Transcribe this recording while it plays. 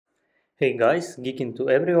Hey guys, Geeking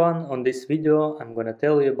to everyone. On this video I'm gonna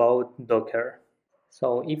tell you about Docker.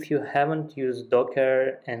 So if you haven't used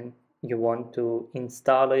Docker and you want to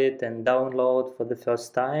install it and download for the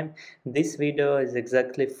first time, this video is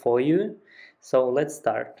exactly for you. So let's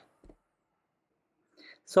start.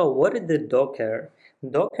 So what is the Docker?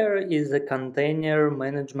 Docker is a container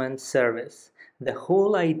management service. The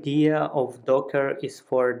whole idea of Docker is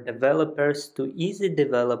for developers to easily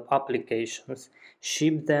develop applications,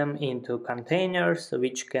 ship them into containers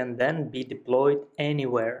which can then be deployed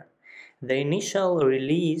anywhere. The initial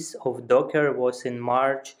release of Docker was in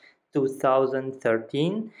March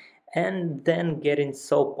 2013 and then getting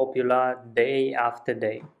so popular day after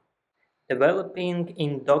day. Developing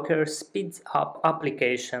in Docker speeds up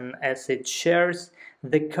application as it shares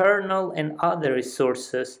the kernel and other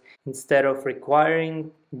resources instead of requiring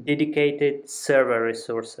dedicated server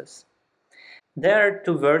resources. There are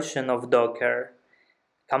two versions of Docker,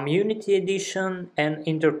 Community Edition and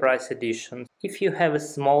Enterprise Edition. If you have a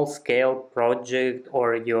small scale project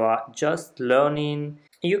or you are just learning,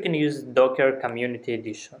 you can use Docker Community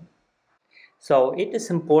Edition. So it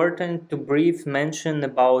is important to brief mention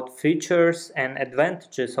about features and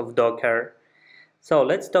advantages of Docker. So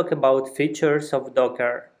let's talk about features of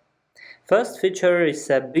Docker. First feature is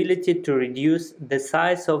the ability to reduce the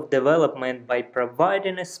size of development by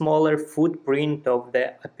providing a smaller footprint of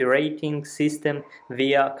the operating system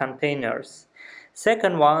via containers.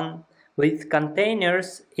 Second one, with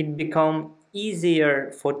containers it becomes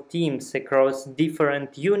easier for teams across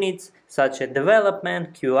different units such as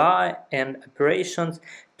development, QA, and operations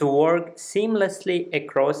to work seamlessly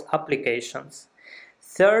across applications.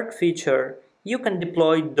 Third feature, you can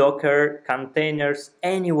deploy Docker containers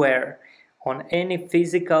anywhere, on any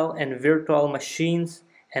physical and virtual machines,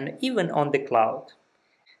 and even on the cloud.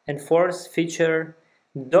 And fourth feature,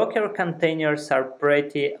 Docker containers are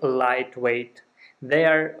pretty lightweight. They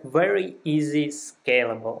are very easy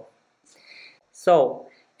scalable. So,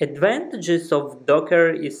 advantages of Docker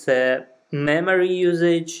is memory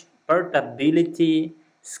usage, portability,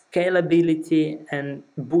 scalability, and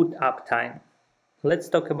boot up time. Let's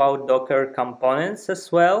talk about Docker components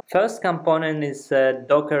as well. First component is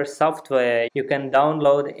Docker software. You can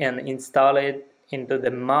download and install it into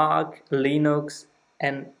the Mac, Linux,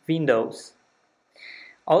 and Windows.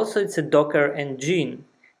 Also, it's a Docker engine.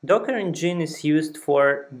 Docker engine is used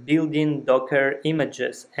for building Docker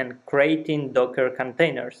images and creating Docker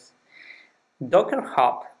containers. Docker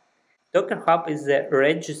Hub. Docker Hub is a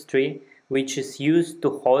registry which is used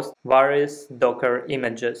to host various Docker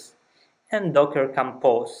images. And Docker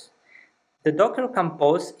Compose. The Docker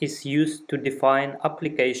Compose is used to define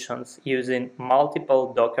applications using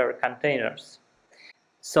multiple Docker containers.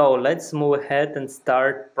 So let's move ahead and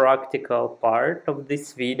start practical part of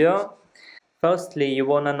this video. Firstly, you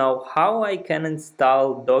want to know how I can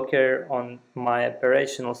install Docker on my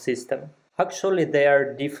operational system. Actually, there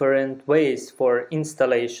are different ways for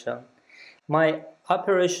installation. My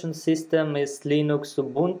operation system is Linux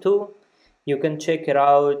Ubuntu. You can check it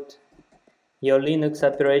out. Your Linux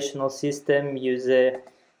operational system uses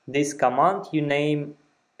this command you name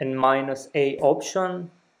and -a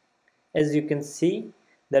option. As you can see,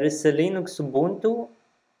 there is a Linux Ubuntu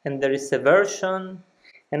and there is a version,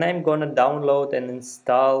 and I'm gonna download and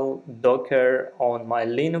install Docker on my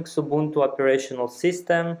Linux Ubuntu operational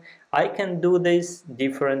system. I can do this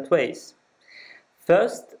different ways.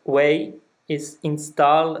 First way is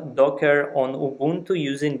install Docker on Ubuntu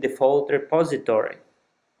using default repository.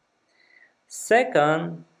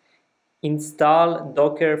 Second, install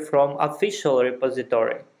Docker from official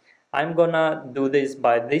repository. I'm gonna do this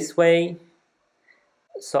by this way.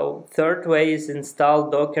 So third way is install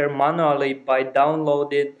Docker manually by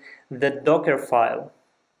downloading the Docker file.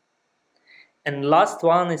 And last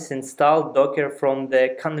one is install Docker from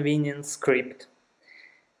the convenience script.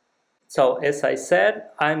 So as I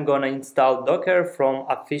said, I'm gonna install Docker from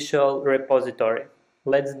official repository.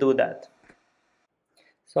 Let's do that.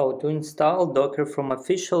 So to install Docker from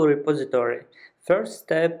official repository, first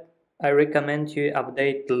step, I recommend you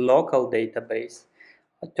update the local database.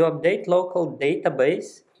 To update local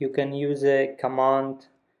database, you can use a command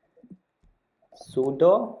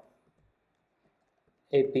sudo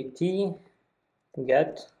apt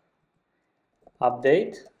get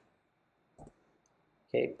update.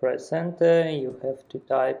 Okay, press enter, you have to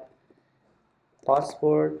type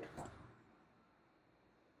password.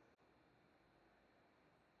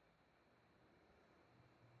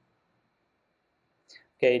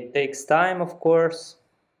 Okay, it takes time, of course.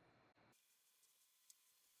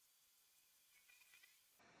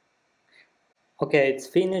 Okay, it's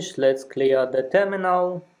finished. Let's clear the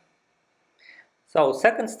terminal. So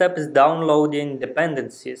second step is downloading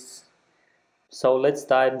dependencies. So let's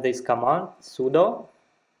type this command sudo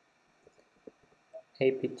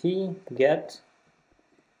apt get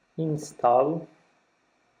install.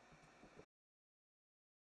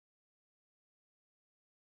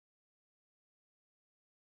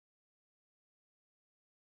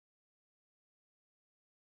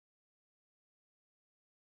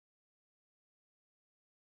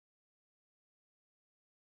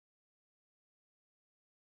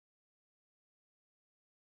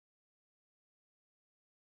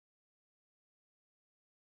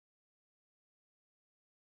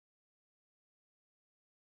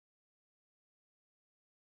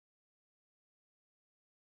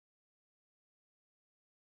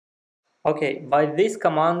 Okay, by this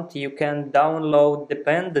command you can download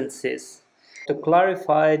dependencies. To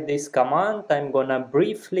clarify this command, I'm gonna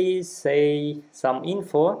briefly say some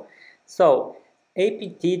info. So,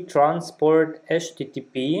 apt transport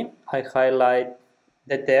HTTP, I highlight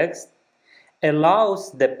the text,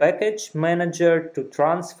 allows the package manager to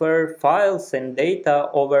transfer files and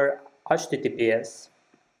data over HTTPS.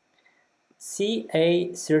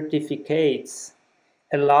 CA certificates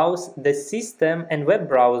allows the system and web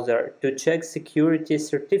browser to check security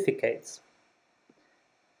certificates.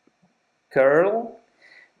 Curl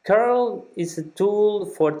is a tool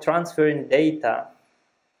for transferring data.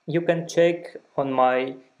 You can check on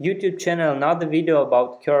my YouTube channel another video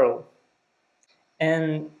about curl.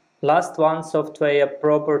 And last one, software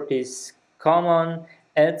properties common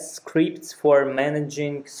adds scripts for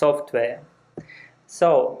managing software.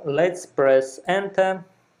 So let's press enter.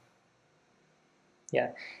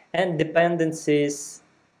 Yeah, and dependencies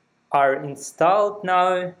are installed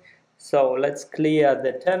now. So let's clear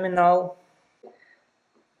the terminal.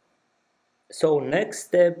 So next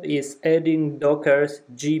step is adding Docker's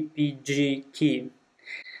GPG key.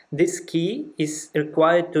 This key is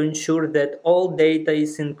required to ensure that all data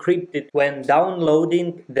is encrypted when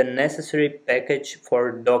downloading the necessary package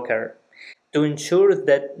for Docker, to ensure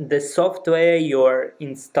that the software you are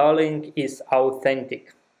installing is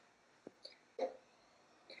authentic.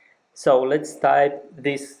 So let's type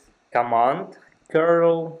this command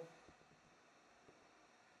curl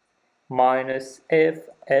 -fs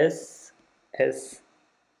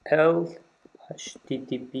sl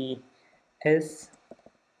https.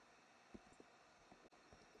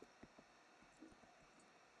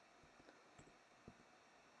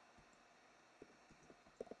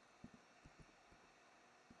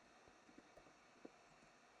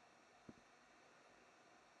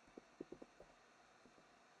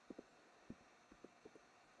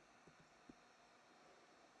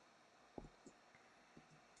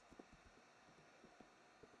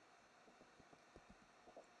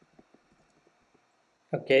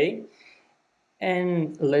 Okay,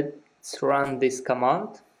 and let's run this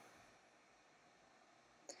command.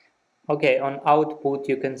 Okay, on output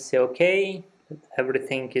you can see okay,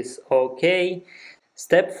 everything is okay.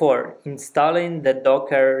 Step 4, installing the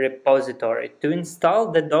Docker repository. To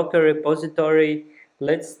install the Docker repository,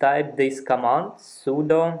 let's type this command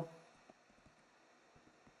sudo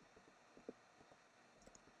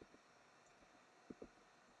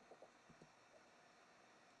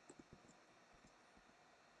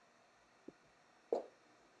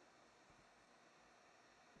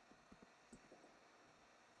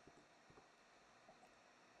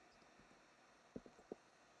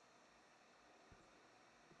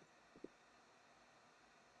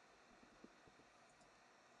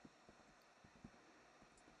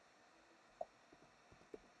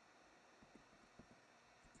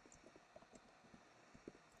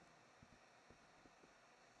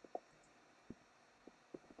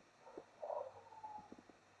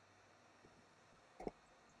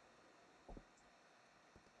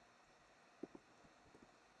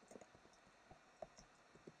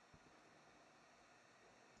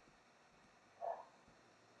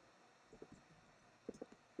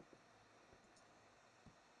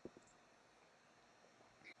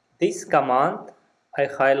this command. I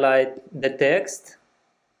highlight the text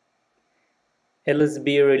lsb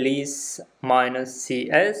release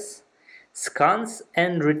 -cs scans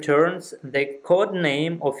and returns the code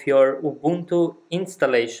name of your Ubuntu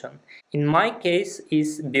installation. In my case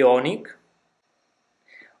is Bionic.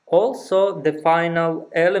 Also, the final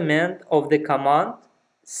element of the command,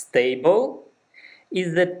 stable,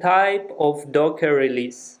 is the type of Docker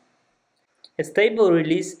release. A stable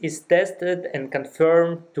release is tested and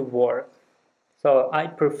confirmed to work. So I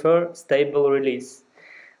prefer stable release.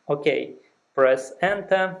 Okay, press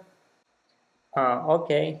enter.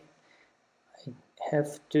 Okay, I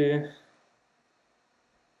have to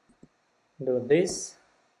do this.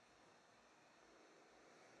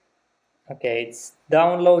 Okay, it's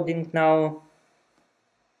downloading now.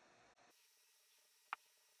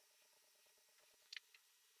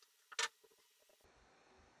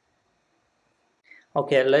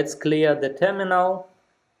 Okay, let's clear the terminal.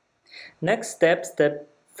 Next step, step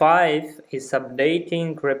 5, is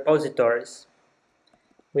updating repositories.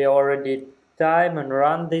 We already type and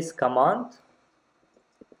run this command.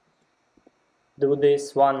 Do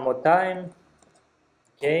this one more time.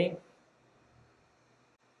 Okay.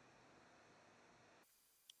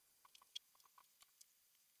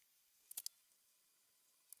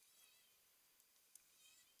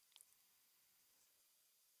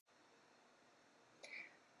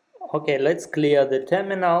 Okay, let's clear the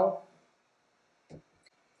terminal.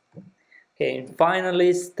 Okay, and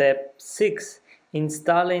finally step 6,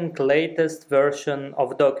 installing latest version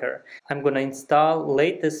of Docker. I'm gonna install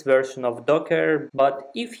latest version of Docker,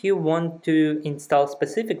 but if you want to install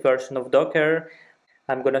specific version of Docker,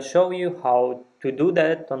 I'm gonna show you how to do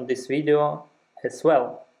that on this video as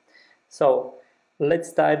well. So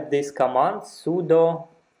let's type this command sudo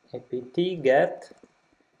apt get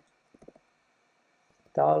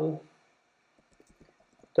install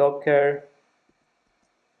docker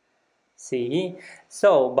ce.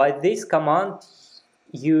 So by this command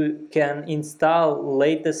you can install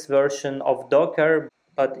latest version of Docker,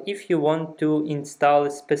 but if you want to install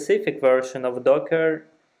a specific version of Docker,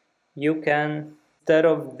 you can, instead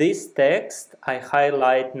of this text I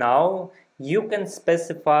highlight now, you can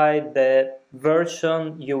specify the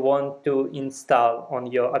version you want to install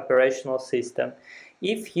on your operational system.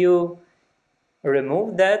 If you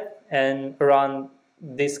remove that and run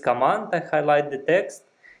this command, I highlight the text,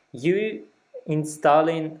 you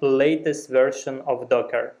installing latest version of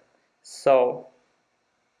Docker. So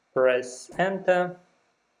press enter.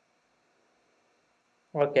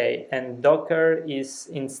 Okay, and Docker is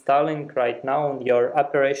installing right now on your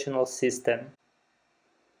operational system.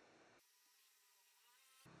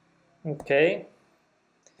 Okay,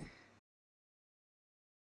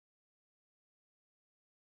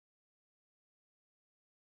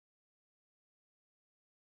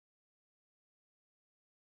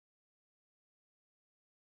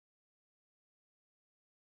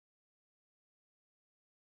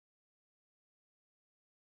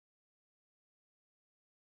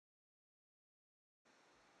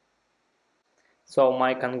 so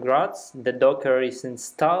my congrats, the Docker is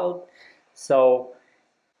installed. So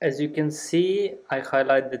as you can see, I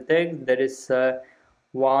highlight the text, there is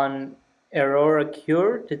one error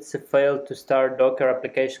occurred. It's a fail to start Docker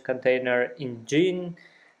application container in Gene.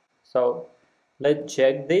 So let's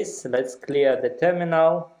check this. Let's clear the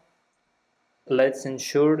terminal. Let's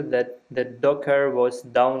ensure that the Docker was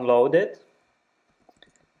downloaded.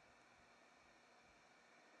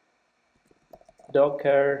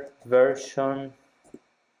 Docker version.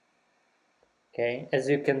 Okay, as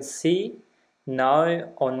you can see,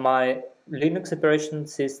 now on my Linux operation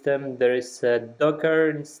system there is a Docker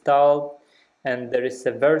installed and there is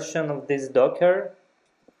a version of this Docker.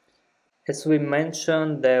 As we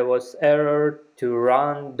mentioned, there was error to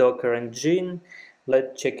run Docker engine.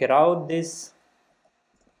 Let's check it out this.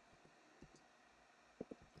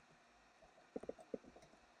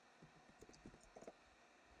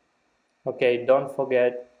 Okay, don't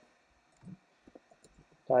forget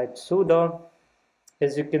type sudo.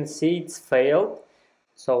 As you can see, it's failed.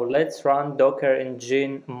 So let's run Docker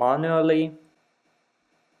engine manually.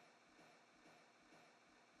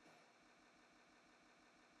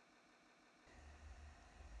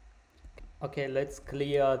 Okay, let's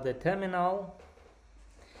clear the terminal.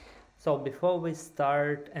 So before we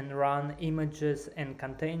start and run images and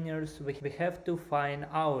containers, we have to find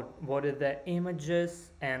out what are the images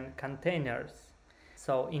and containers.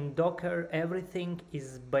 So in Docker, everything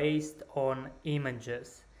is based on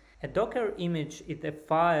images. A Docker image is a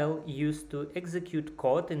file used to execute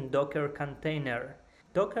code in Docker container.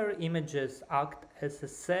 Docker images act as a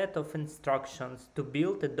set of instructions to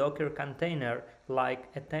build a Docker container like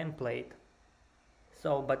a template.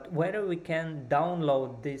 So, but whether we can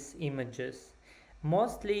download these images,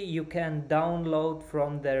 mostly you can download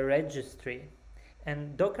from the registry.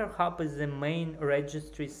 And Docker Hub is the main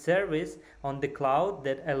registry service on the cloud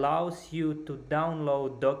that allows you to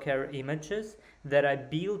download Docker images that are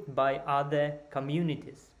built by other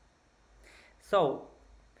communities. So,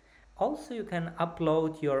 also you can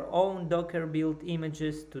upload your own Docker built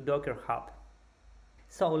images to Docker Hub.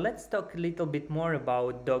 So let's talk a little bit more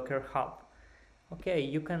about Docker Hub. Okay,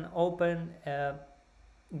 you can open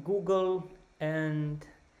Google and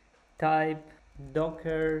type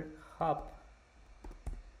Docker Hub,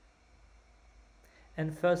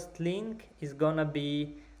 and first link is gonna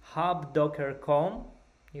be hubdocker.com.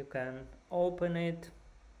 You can open it.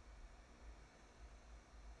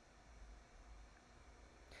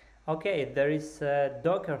 Okay, there is a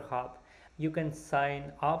Docker Hub. You can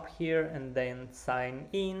sign up here and then sign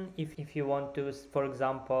in if you want to, for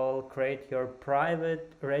example, create your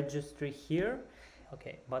private registry here.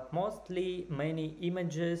 Okay, but mostly many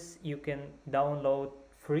images you can download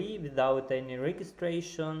free without any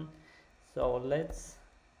registration. So let's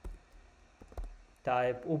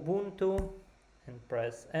type Ubuntu and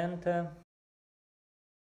press enter.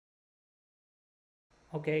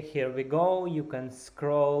 Okay, here we go. You can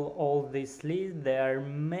scroll all this list. There are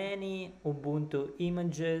many Ubuntu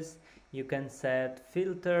images. You can set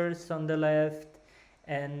filters on the left,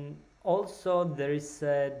 and also there is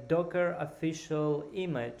a Docker official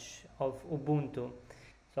image of Ubuntu.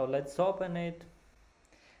 So let's open it.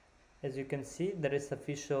 As you can see, there is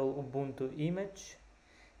official Ubuntu image.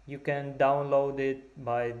 You can download it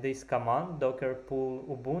by this command, docker pull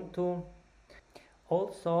Ubuntu.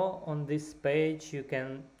 Also on this page you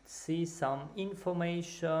can see some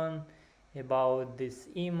information about this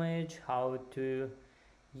image, how to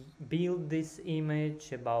build this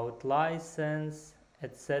image, about license,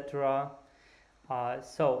 etc.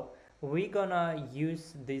 So we're gonna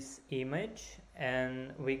use this image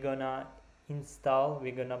and we're gonna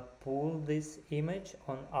pull this image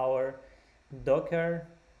on our Docker.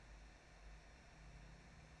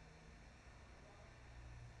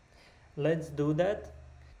 Let's do that.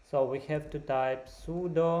 So we have to type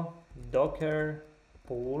sudo docker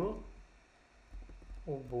pull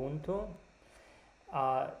Ubuntu.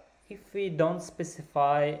 If we don't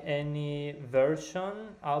specify any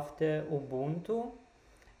version after Ubuntu,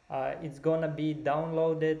 it's gonna be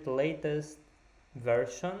downloaded latest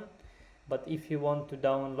version. But if you want to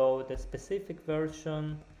download a specific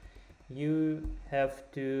version, you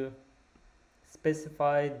have to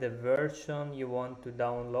specify the version you want to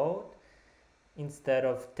download. Instead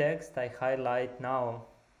of text, I highlight now.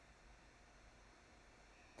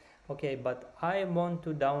 Okay, but I want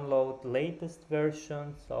to download latest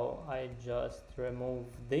version, so I just remove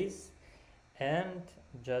this and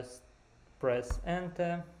just press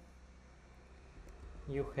enter.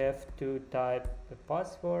 You have to type the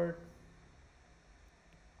password.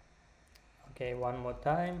 Okay, one more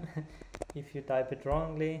time. If you type it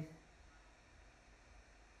wrongly.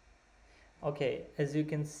 Okay, as you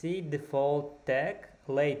can see, default tag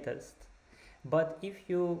latest. But if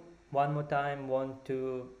you one more time want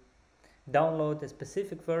to download a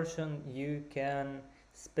specific version, you can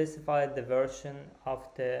specify the version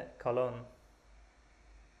after colon.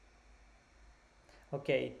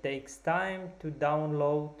 Okay, it takes time to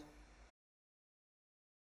download.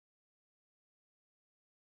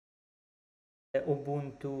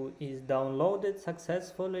 Ubuntu is downloaded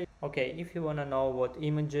successfully. Okay, if you want to know what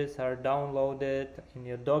images are downloaded in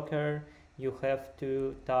your Docker, you have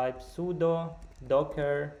to type sudo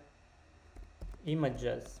docker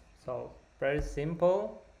images. So very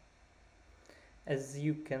simple. As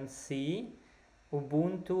you can see,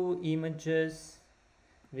 Ubuntu images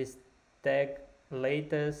with tag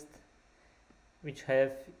latest, which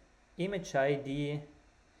have image ID,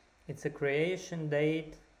 it's a creation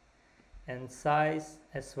date and size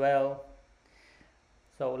as well.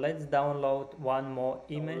 So let's download one more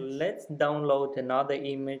image. So let's download another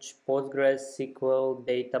image, PostgreSQL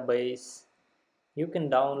database. You can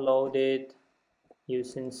download it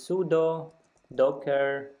using sudo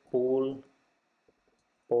docker pull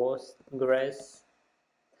Postgres.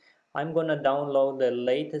 I'm gonna download the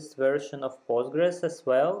latest version of Postgres as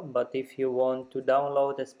well, but if you want to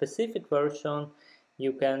download a specific version,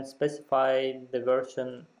 you can specify the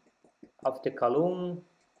version of the column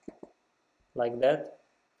like that.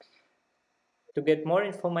 To get more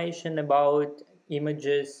information about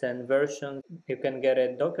images and versions, you can get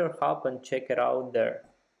a Docker Hub and check it out there.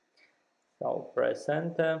 So press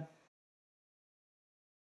enter.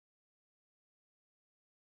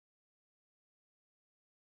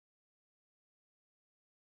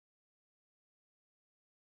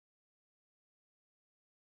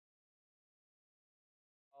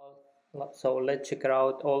 So let's check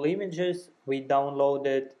out all images we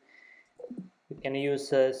downloaded. You can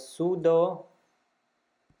use a sudo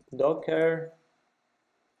docker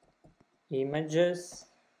images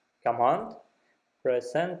command,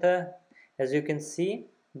 press enter. As you can see,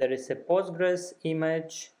 there is a Postgres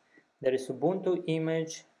image, there is Ubuntu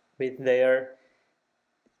image with their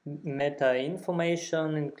meta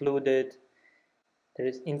information included. There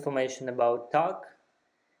is information about tag,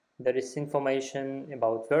 there is information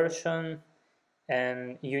about version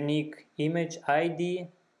and unique image ID,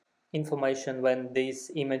 information when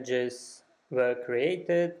these images were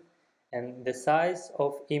created, and the size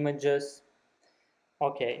of images.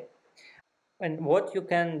 Okay, and what you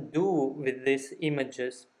can do with these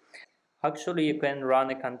images? Actually, you can run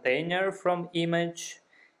a container from image,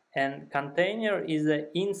 and container is an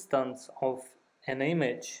instance of an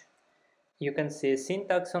image. You can see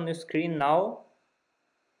syntax on your screen now.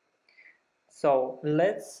 So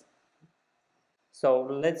let's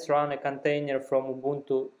run a container from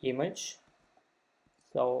Ubuntu image.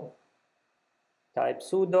 So type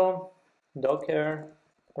sudo docker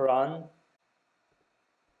run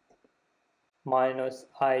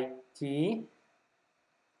 -it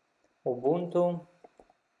Ubuntu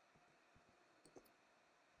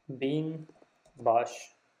bin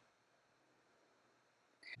bash.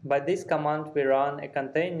 By this command we run a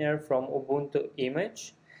container from Ubuntu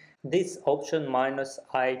image. This option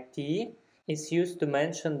 -it is used to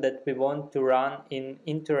mention that we want to run in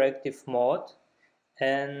interactive mode,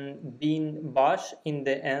 and bin bash in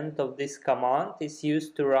the end of this command is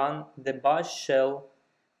used to run the bash shell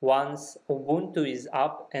once Ubuntu is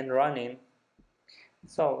up and running.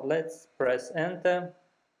 So let's press enter.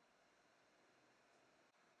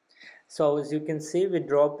 So as you can see, we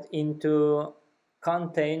dropped into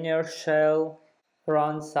container shell,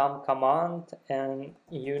 run some command, and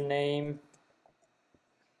you name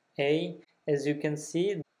A. As you can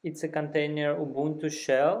see, it's a container Ubuntu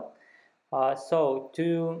shell. So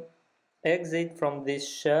to exit from this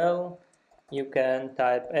shell, you can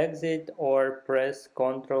type exit or press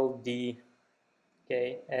Ctrl D.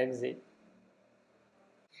 Okay, exit.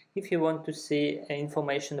 If you want to see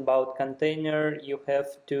information about container, you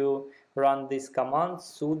have to run this command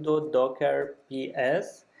sudo docker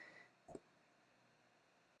ps.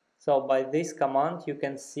 So by this command you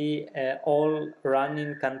can see all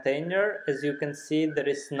running container. As you can see, there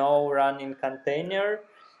is no running container.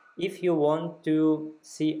 If you want to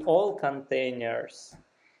see all containers,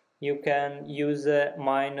 you can use a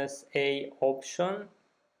 -a option.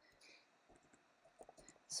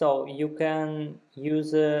 So you can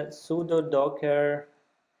use a sudo docker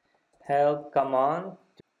help command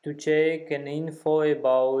to check an info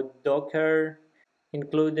about Docker,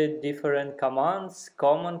 included different commands,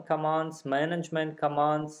 common commands, management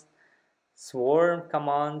commands, swarm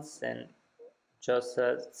commands, and just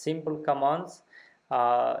simple commands.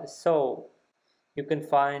 So you can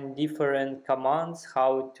find different commands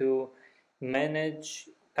how to manage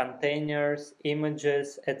containers,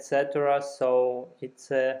 images, etc. So it's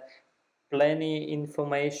plenty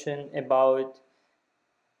information about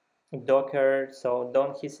Docker, so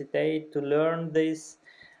don't hesitate to learn this.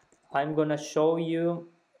 I'm gonna show you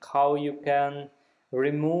how you can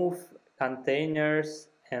remove containers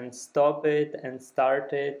and stop it and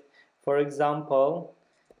start it. For example,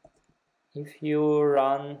 if you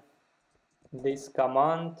run this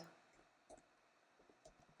command,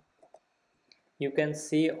 you can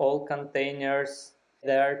see all containers.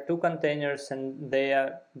 There are two containers, and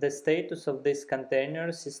the status of these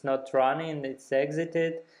containers is not running, it's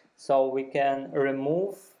exited. So we can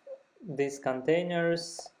remove these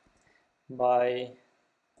containers by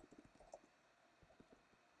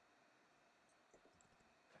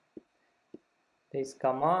this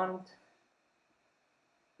command.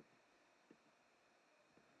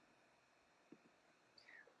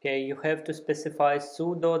 Okay, you have to specify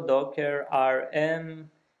sudo docker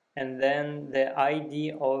rm and then the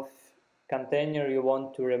ID of container you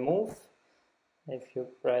want to remove. If you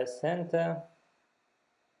press enter,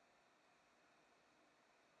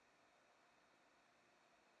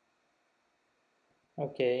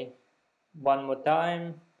 okay, one more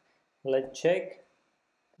time, let's check.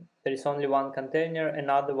 There is only one container,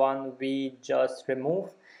 another one we just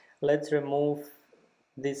removed. Let's remove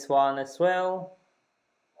this one as well.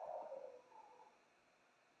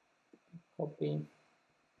 Copy.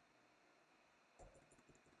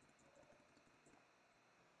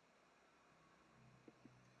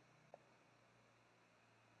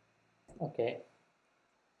 Okay.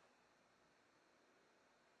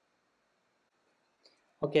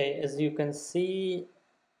 Okay, as you can see,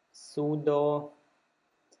 sudo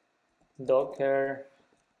docker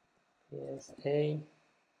psa,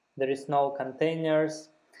 there is no containers.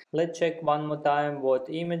 Let's check one more time what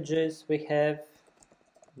images we have.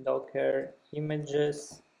 Docker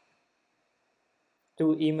images,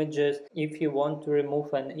 two images. If you want to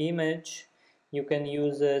remove an image, you can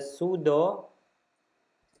use a sudo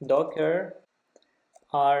docker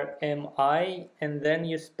rmi and then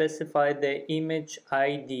you specify the image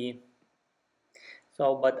ID.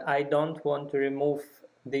 So, but I don't want to remove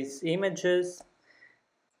these images,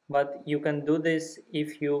 but you can do this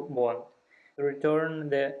if you want. To return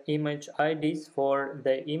the image IDs for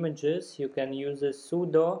the images, you can use a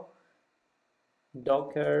sudo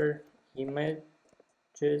docker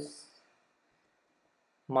images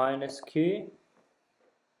 -q.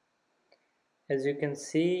 As you can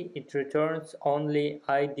see, it returns only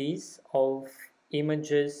IDs of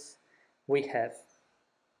images we have.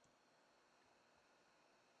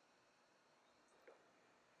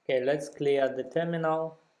 Okay, let's clear the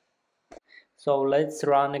terminal. So let's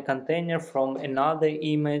run a container from another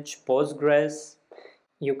image, Postgres.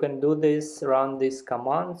 You can do this, run this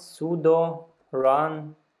command, sudo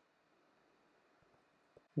run.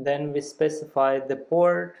 Then we specify the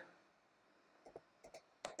port.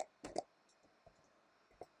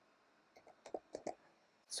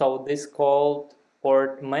 So this called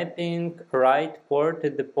port mapping, right port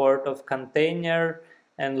is the port of container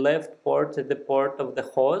and left port is the port of the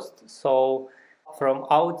host. So from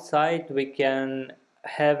outside we can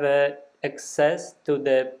have access to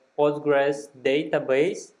the Postgres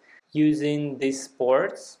database using these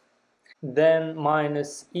ports. Then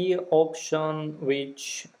 -e option,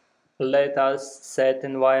 which let us set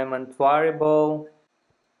environment variable.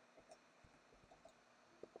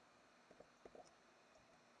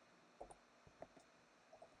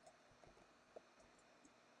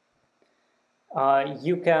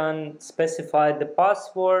 You can specify the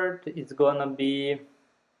password. It's gonna be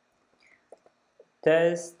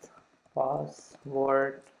test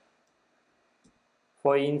password,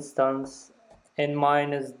 for instance, and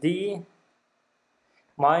 -d.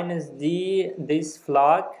 -d, this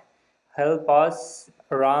flag help us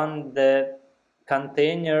run the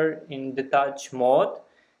container in detach mode,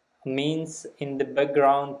 means in the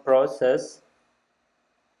background process.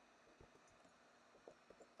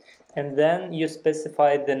 And then you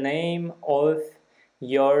specify the name of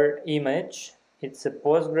your image. It's a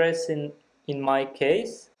Postgres in my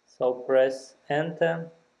case, so press enter.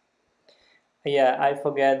 Yeah, I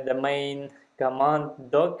forget the main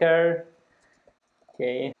command, docker.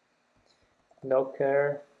 Okay,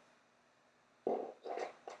 docker.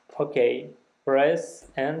 Okay, press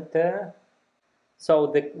enter.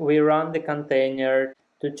 So we run the container.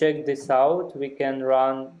 To check this out, we can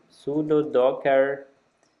run sudo docker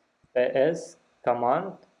ps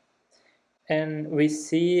command, and we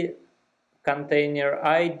see container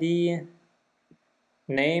ID,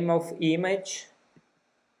 name of image,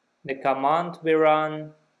 the command we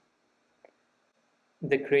run,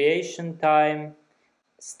 the creation time,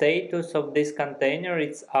 status of this container,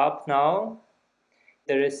 it's up now.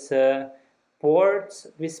 There is ports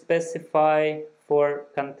we specify for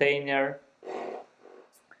container.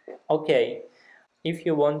 Okay, if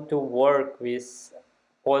you want to work with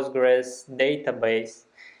Postgres database,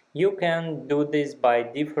 you can do this by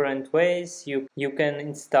different ways. You can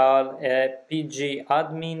install a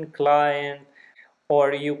pgadmin client,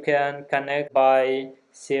 or you can connect by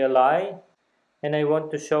CLI. And I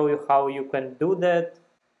want to show you how you can do that.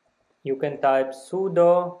 You can type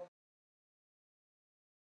sudo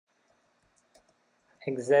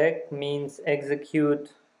exec, means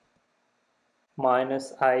execute,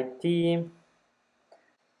 -it,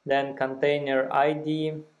 then container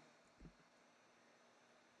ID.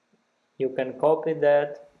 You can copy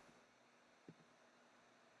that,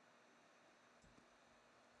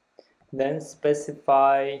 then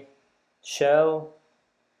specify shell.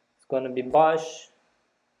 It's going to be bash.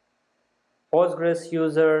 Postgres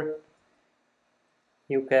user,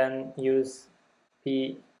 you can use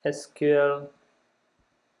psql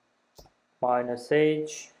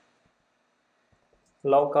 -h,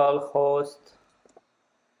 localhost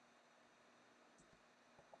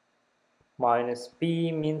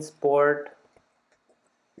 -p, means port,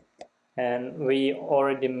 and we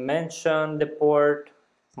already mentioned the port.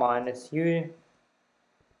 -u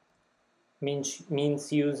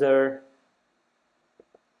means user,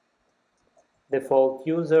 default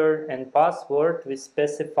user, and password we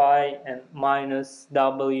specify, and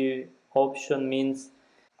 -w option means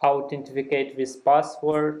authenticate with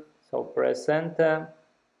password. So press enter.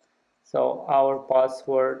 So our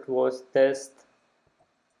password was test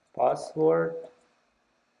password.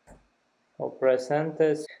 So press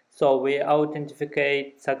enter. So we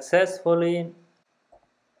authenticate successfully,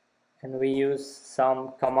 and we use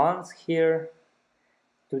some commands here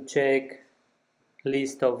to check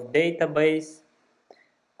list of database.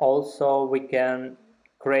 Also we can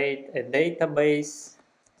create a database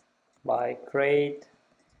by create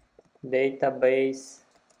database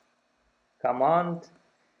command,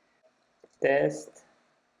 test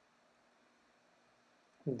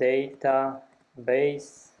database.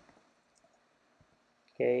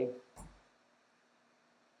 Okay,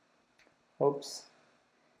 oops.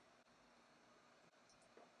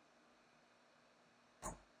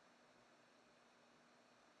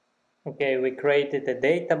 Okay, we created a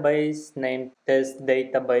database named test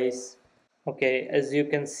database. Okay, as you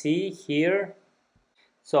can see here,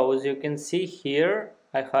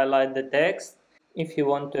 I highlight the text. If you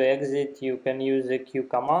want to exit, you can use the Q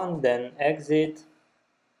command, then exit.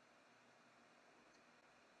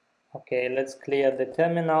 Okay, let's clear the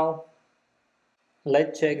terminal.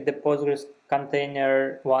 Let's check the Postgres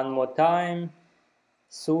container one more time.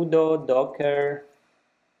 Sudo docker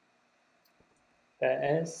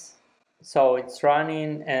ps. So it's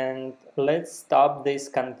running, and let's stop this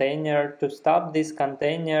container. To stop this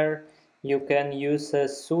container, you can use a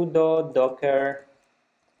sudo docker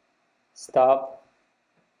stop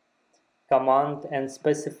command and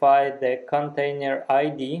specify the container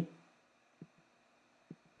ID.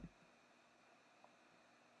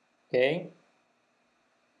 Okay.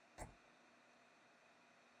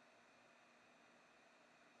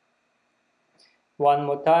 One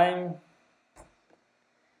more time,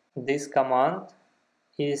 this command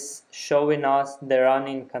is showing us the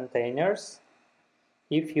running containers.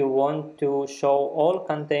 If you want to show all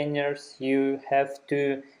containers, you have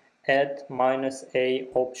to add -a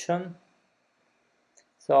option.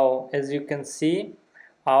 So as you can see,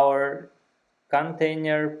 our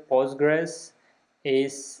container Postgres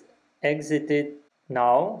is exited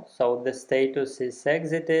now. So the status is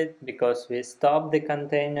exited because we stopped the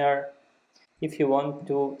container. If you want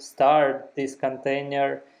to start this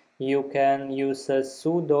container, you can use a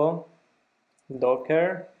sudo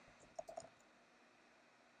docker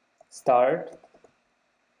start,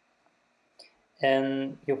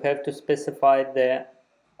 and you have to specify the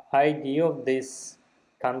ID of this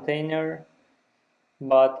container,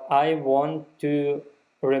 but I want to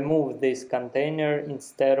remove this container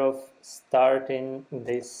instead of starting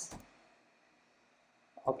this.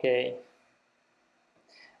 Okay,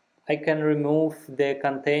 I can remove the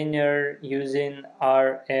container using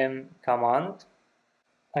rm command.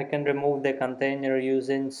 I can remove the container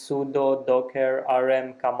using sudo docker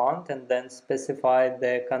rm command and then specify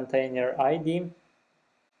the container ID.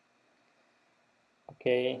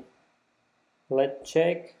 Okay, let's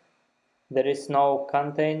check. There is no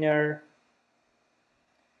container,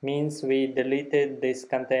 means we deleted this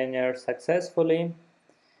container successfully.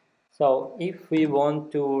 So if we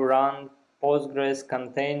want to run Postgres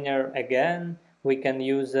container again, we can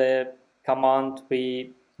use a command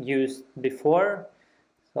we used before.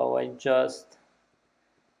 So I just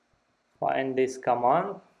find this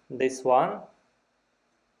command, this one.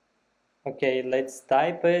 Okay, let's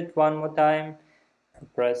type it one more time.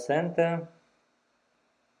 Press enter.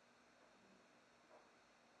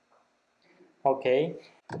 Okay,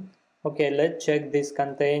 let's check this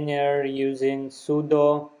container using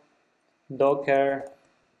sudo docker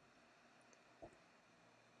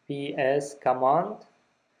ps command.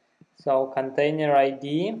 So container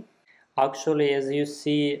ID, actually as you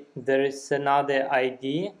see there is another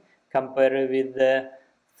ID compared with the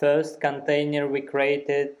first container we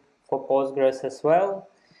created for Postgres as well,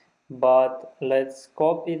 but let's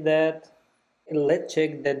copy that. Let's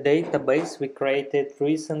check the database we created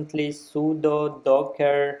recently, sudo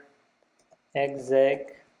docker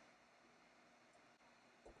exec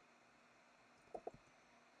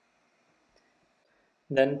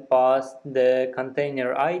then pass the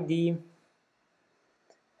container ID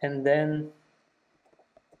and then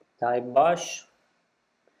type bash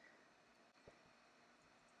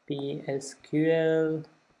psql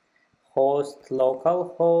host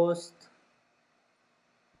localhost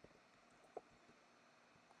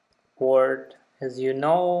port, as you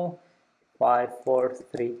know,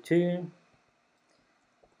 5432,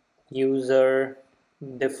 user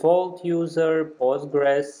default user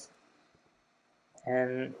Postgres,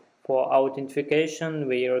 and for authentication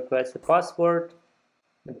we request a password.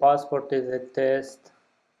 The password is a test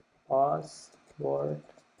password.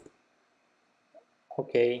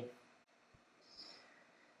 Okay,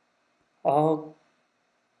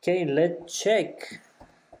 let's check.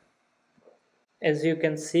 As you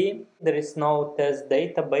can see, there is no test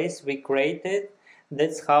database we created.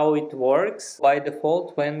 That's how it works. By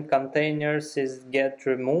default, when containers get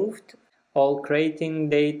removed, all creating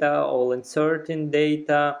data, all inserting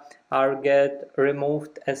data are get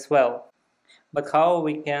removed as well. But how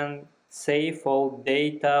we can save all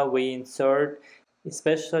data we insert,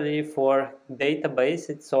 especially for database,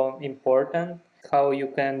 it's so important. How you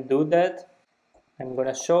can do that, I'm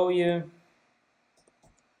gonna show you.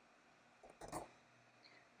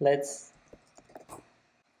 Let's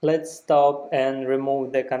stop and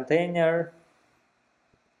remove the container.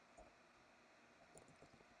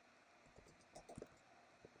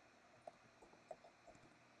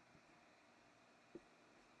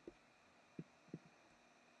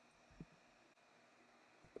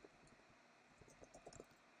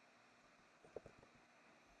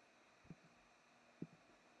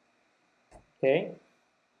 Okay,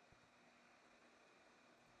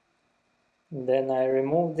 then I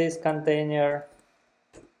remove this container.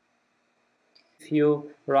 If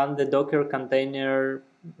you run the Docker container,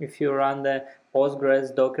 if you run the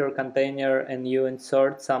Postgres Docker container and you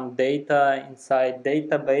insert some data inside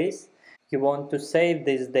database, you want to save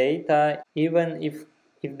this data even if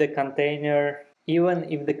the container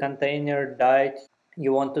died,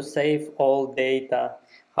 you want to save all data.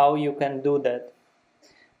 How you can do that?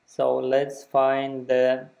 So let's find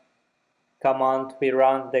the command we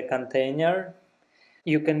run the container.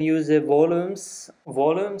 You can use the volumes.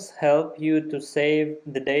 Volumes help you to save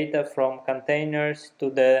the data from containers to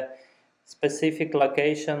the specific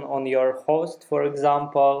location on your host, for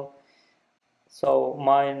example. So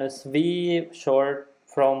 -v short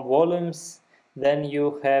from volumes, then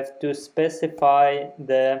you have to specify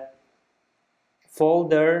the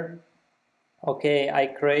folder. Okay, I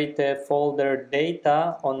create a folder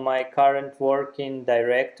data on my current working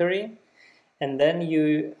directory, and then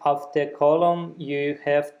you, after column, you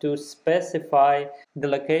have to specify the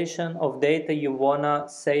location of data you wanna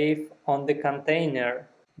save on the container.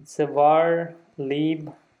 It's a var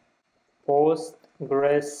lib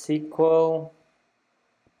PostgreSQL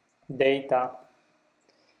data.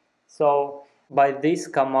 So by this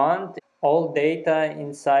command, all data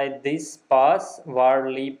inside this path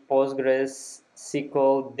var lib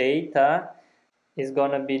PostgreSQL data is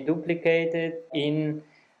gonna be duplicated in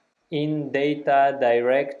data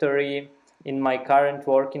directory in my current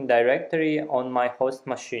working directory on my host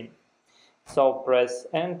machine. So press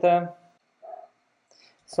enter.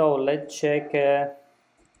 So let's check.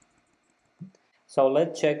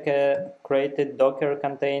 Created Docker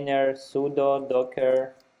container sudo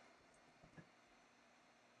docker.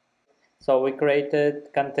 So we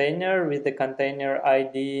created container with the container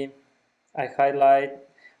ID. I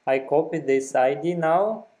copy this ID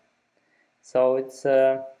now. So it's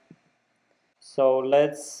so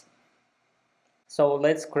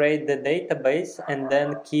let's create the database and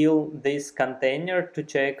then kill this container to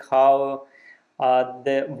check how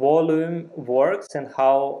the volume works and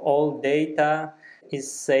how all data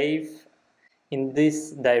is saved in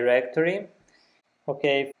this directory.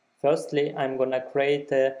 Okay, firstly, I'm gonna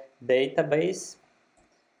create a database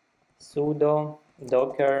sudo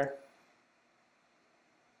docker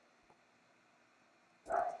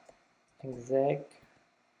exec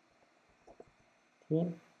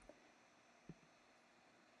team.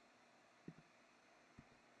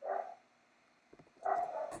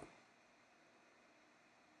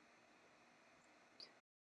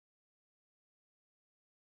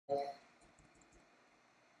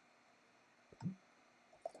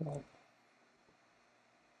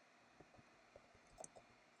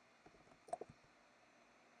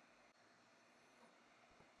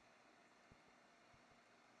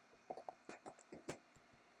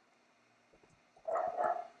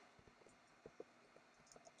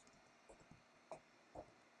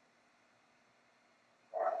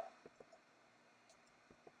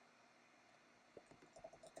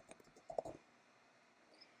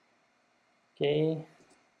 Okay,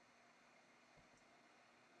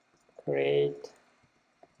 create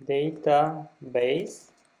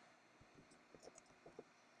database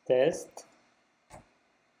test.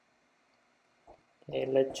 Okay,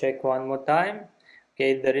 let's check one more time.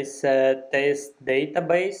 Okay, there is a test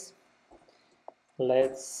database.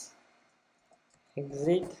 Let's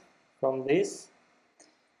exit from this.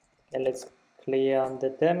 Okay, let's clear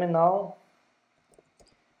the terminal.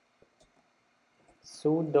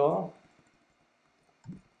 Sudo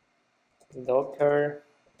docker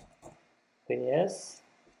ps.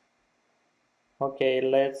 Okay,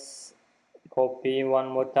 let's copy one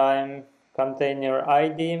more time container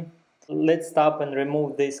ID. Let's stop and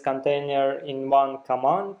remove this container in one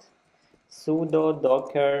command. Sudo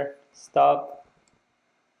docker stop.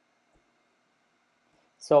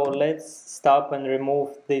 So let's stop and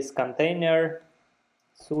remove this container.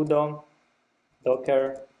 Sudo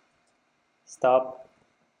docker stop,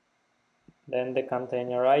 then the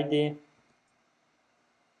container ID.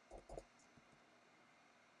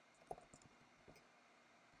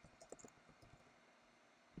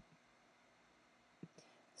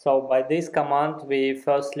 So by this command, we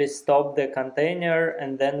firstly stop the container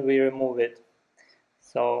and then we remove it.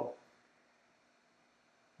 So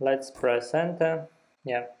let's press enter.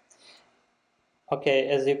 Yeah. Okay,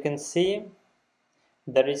 as you can see,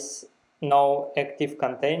 there is no active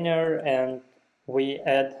container, and we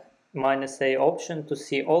add -a option to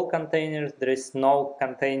see all containers. There is no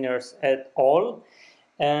containers at all.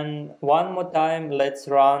 And one more time, let's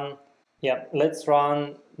run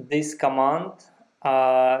this command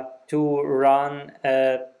to run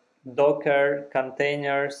a Docker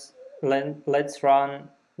containers. Let's run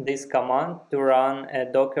this command to run a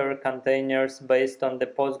Docker containers based on the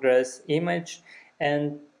Postgres image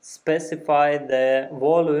and specify the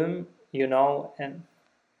volume, and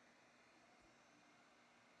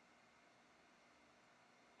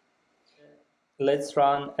let's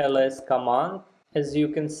run ls command. As you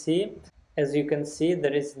can see,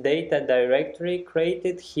 there is data directory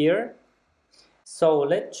created here. So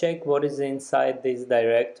let's check what is inside this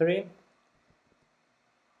directory.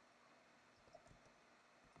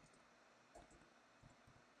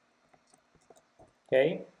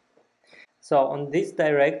 Okay. So on this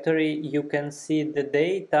directory, you can see the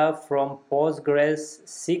data from Postgres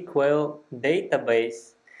SQL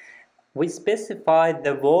database. We specified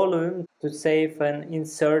the volume to save and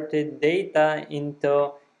inserted data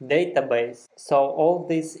into database. So all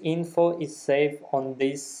this info is saved on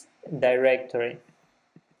this directory.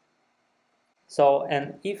 So,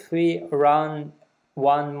 and if we run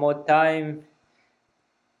one more time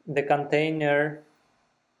the container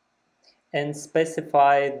and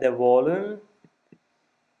specify the volume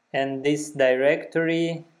and this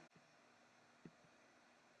directory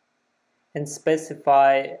and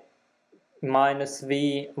specify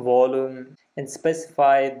 -v volume and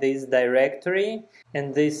specify this directory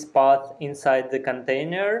and this path inside the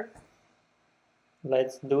container.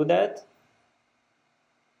 Let's do that.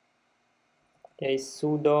 Okay,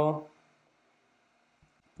 sudo.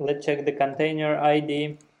 Let's check the container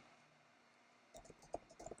ID.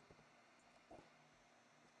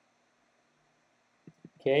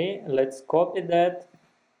 Okay, let's copy that.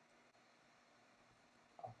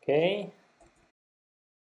 Okay.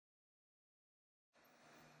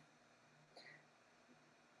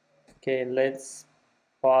 Okay, let's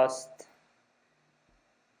paste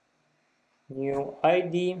new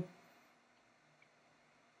ID.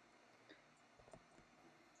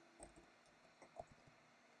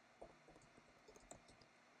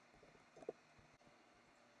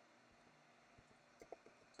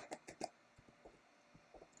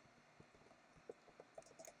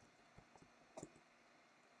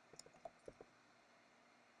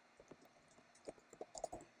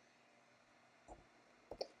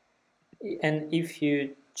 And if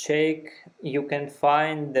you check, you can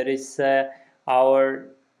find there is a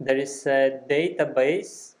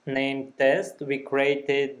database named test we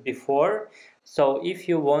created before. So if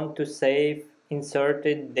you want to save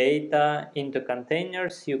inserted data into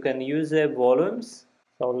containers, you can use the volumes.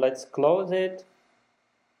 So let's close it.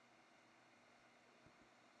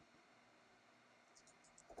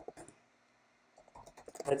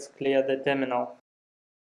 Let's clear the terminal.